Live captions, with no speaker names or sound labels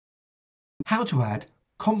How to add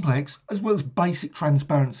complex as well as basic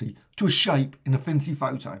transparency to a shape in Affinity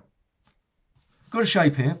Photo. Got a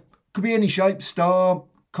shape here, could be any shape, star,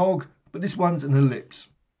 cog, but this one's an ellipse.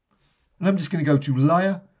 And I'm just going to go to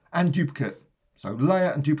Layer and Duplicate. So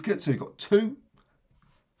Layer and Duplicate, so you've got two.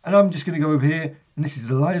 And I'm just going to go over here, and this is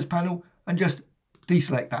the Layers panel, and just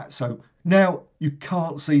deselect that. So now you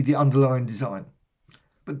can't see the underlying design.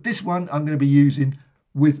 But this one I'm going to be using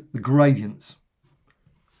with the gradients.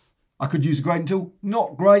 I could use a gradient tool,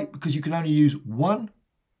 not great because you can only use one.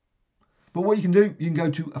 But what you can do, you can go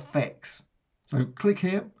to Effects. So click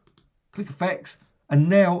here, click Effects, and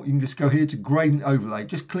now you can just go here to Gradient Overlay.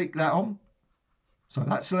 Just click that on. So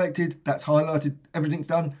that's selected, that's highlighted, everything's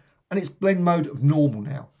done, and it's blend mode of normal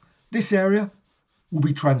now. This area will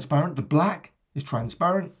be transparent, the black is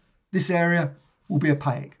transparent. This area will be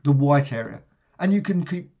opaque, the white area. And you can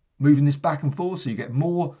keep moving this back and forth so you get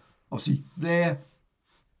more, obviously there.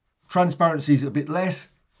 Transparency is a bit less,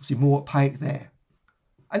 obviously more opaque there.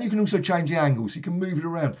 And you can also change the angle, so you can move it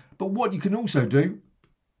around. But what you can also do,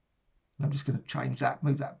 and I'm just going to change that,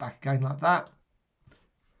 move that back again like that.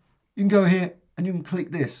 You can go here and you can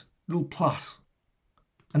click this little plus.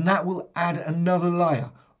 And that will add another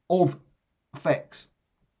layer of effects.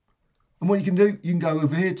 And what you can do, you can go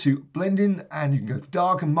over here to blending and you can go to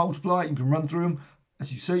dark and multiply. You can run through them.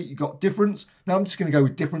 As you see, you've got difference. Now I'm just going to go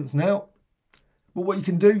with difference now. But what you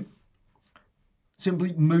can do,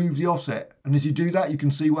 simply move the offset. And as you do that, you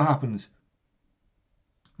can see what happens.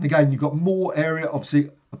 And again, you've got more area,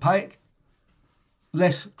 obviously opaque,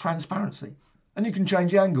 less transparency. And you can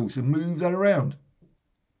change the angles and move that around.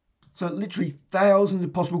 So literally thousands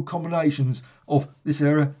of possible combinations of this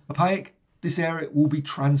area opaque, this area will be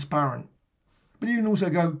transparent. But you can also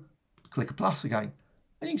go click a plus again.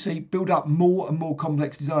 And you can see build up more and more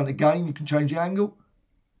complex design. Again, you can change the angle,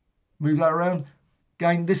 move that around.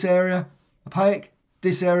 Again, this area opaque,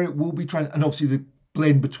 this area will be transparent, and obviously the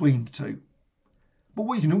blend between the two. But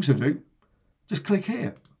what you can also do, just click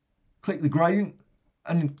here, click the gradient,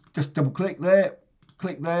 and just double click there,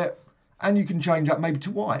 and you can change that maybe to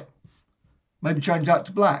white, maybe change that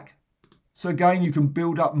to black. So again, you can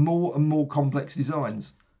build up more and more complex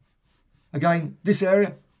designs. Again, this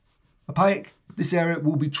area opaque, this area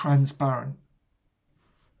will be transparent.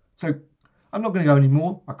 So I'm not going to go any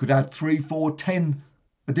more. I could add 3, 4, 10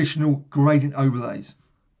 additional gradient overlays.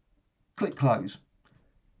 Click close.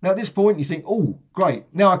 Now at this point you think, oh great,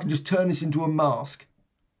 now I can just turn this into a mask.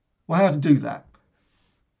 Well, how to do that?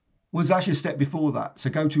 Well, there's actually a step before that. So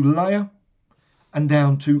go to Layer and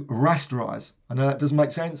down to Rasterise. I know that doesn't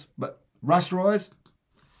make sense, but Rasterise,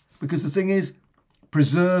 because the thing is,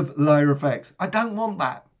 preserve layer effects. I don't want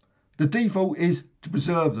that. The default is to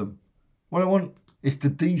preserve them. What I want is to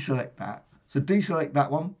deselect that. So deselect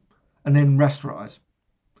that one and then Rasterize.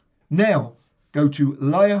 Now go to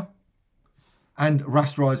Layer and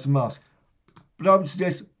Rasterize the mask. But I would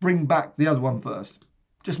suggest bring back the other one first.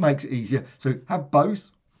 Just makes it easier. So have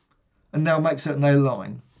both and now make certain they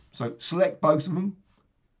align. So select both of them.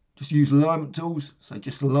 Just use alignment tools. So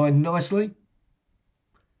just align nicely.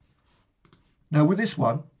 Now with this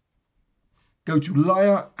one, go to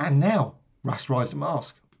Layer and now Rasterize the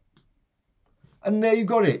mask. And there you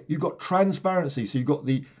got it. You've got transparency. So you've got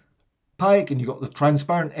the opaque and you've got the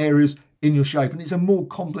transparent areas in your shape. And it's a more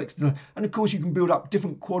complex design. And of course you can build up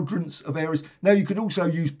different quadrants of areas. Now you could also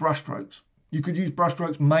use brushstrokes. You could use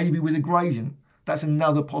brushstrokes maybe with a gradient. That's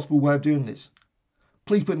another possible way of doing this.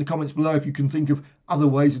 Please put in the comments below if you can think of other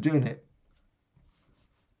ways of doing it.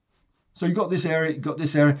 So you've got this area, you've got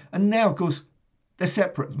this area. And now of course they're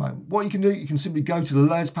separate at the moment. What you can do, you can simply go to the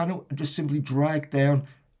layers panel and just simply drag down.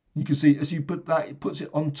 You can see as you put that, it puts it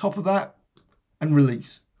on top of that and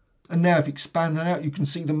release. And now if you expand that out, you can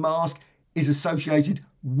see the mask is associated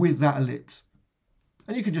with that ellipse.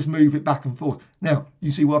 And you can just move it back and forth. Now,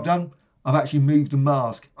 you see what I've done? I've actually moved the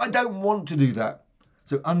mask. I don't want to do that.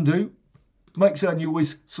 So undo, make certain you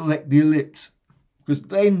always select the ellipse. Because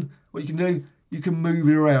then what you can do, you can move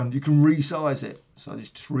it around. You can resize it. So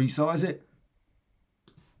just resize it.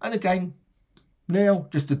 And again, now,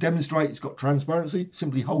 just to demonstrate it's got transparency,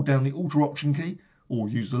 simply hold down the Alt or Option key or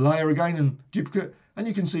use the layer again and duplicate. And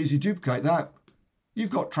you can see as you duplicate that, you've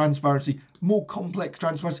got transparency, more complex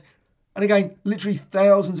transparency. And again, literally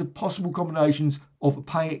thousands of possible combinations of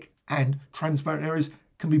opaque and transparent areas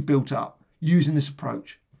can be built up using this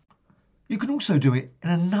approach. You can also do it in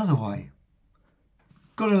another way.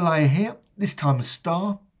 Got a layer here, this time a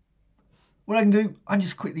star. What I can do, I can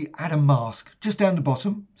just quickly add a mask just down the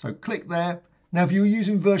bottom. So click there. Now, if you're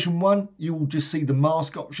using version 1, you will just see the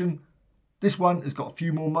mask option. This one has got a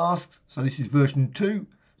few more masks. So this is version 2,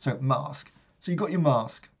 so mask. So you've got your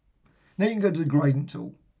mask. Now you can go to the gradient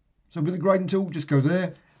tool. So with the gradient tool, just go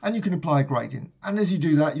there and you can apply a gradient. And as you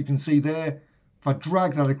do that, you can see there, if I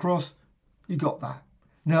drag that across, you got that.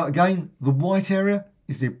 Now again, the white area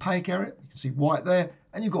is the opaque area. You can see white there,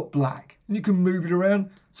 and you've got black. And you can move it around,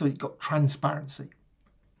 so you've got transparency.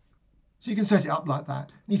 So you can set it up like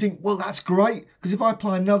that. And you think, well, that's great, because if I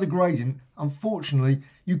apply another gradient, unfortunately,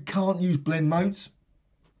 you can't use blend modes.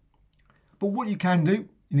 But what you can do, you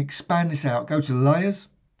can expand this out, go to layers,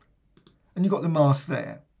 and you've got the mask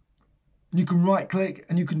there. And you can right click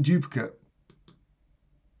and you can duplicate.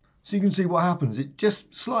 So you can see what happens. It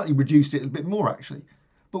just slightly reduced it a bit more actually.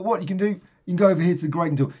 But what you can do, you can go over here to the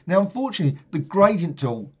gradient tool. Now, unfortunately, the gradient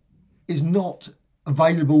tool is not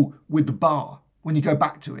available with the bar when you go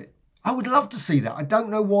back to it. I would love to see that. I don't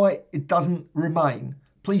know why it doesn't remain.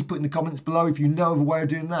 Please put in the comments below if you know of a way of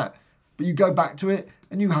doing that. But you go back to it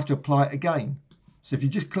and you have to apply it again. So if you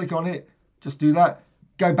just click on it, just do that,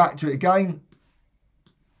 go back to it again.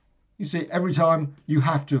 You see, every time you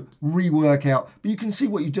have to rework out, but you can see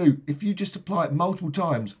what you do. If you just apply it multiple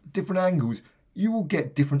times, different angles, you will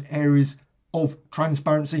get different areas of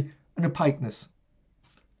transparency and opaqueness.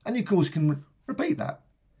 And you of course can repeat that.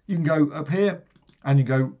 You can go up here and you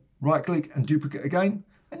go right click and duplicate again,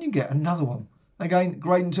 and you get another one. Again,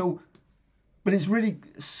 gradient tool, but it's really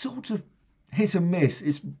sort of hit and miss.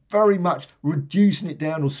 It's very much reducing it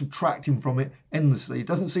down or subtracting from it endlessly. It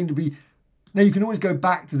doesn't seem to be. Now you can always go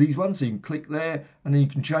back to these ones, so you can click there and then you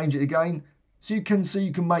can change it again. So you can see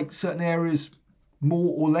you can make certain areas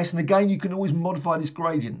more or less. And again, you can always modify this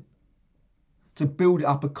gradient to build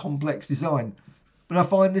up a complex design. But I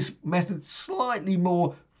find this method slightly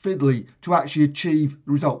more fiddly to actually achieve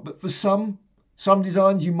the result. But for some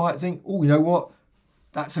designs, you might think, oh, you know what?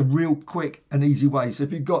 That's a real quick and easy way. So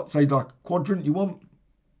if you've got, say, like a quadrant you want,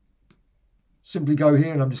 simply go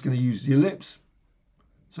here and I'm just going to use the ellipse.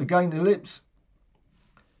 So again, the ellipse.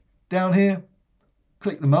 Down here,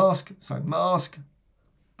 click the mask. So mask,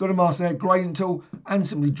 got a mask there, gradient tool, and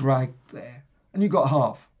simply drag there. And you've got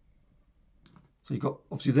half. So you've got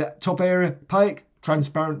obviously that top area, opaque,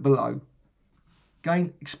 transparent below.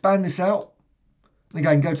 Again, expand this out. And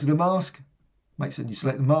again, go to the mask. Make sure you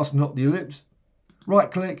select the mask, not the ellipse.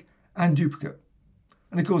 Right click and duplicate.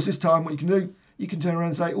 And of course, this time what you can do, you can turn around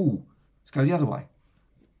and say, oh, let's go the other way.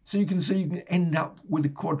 So you can see you can end up with a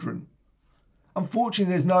quadrant.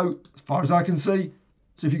 Unfortunately, there's no, as far as I can see,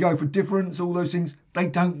 so if you go for difference, all those things, they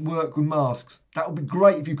don't work with masks. That would be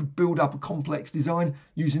great if you could build up a complex design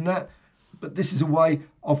using that, but this is a way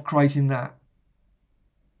of creating that.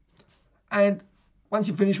 And once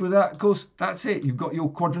you finish with that, of course, that's it. You've got your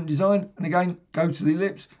quadrant design, and again, go to the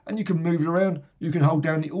ellipse, and you can move it around. You can hold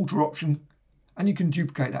down the alter option, and you can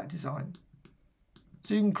duplicate that design.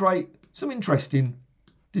 So you can create some interesting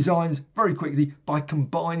designs very quickly by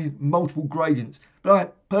combining multiple gradients.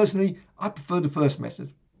 But personally, I prefer the first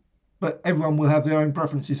method. But everyone will have their own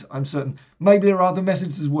preferences, I'm certain. Maybe there are other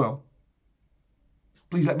methods as well.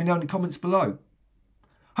 Please let me know in the comments below.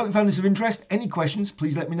 Hope you found this of interest. Any questions,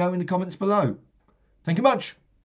 please let me know in the comments below. Thank you much.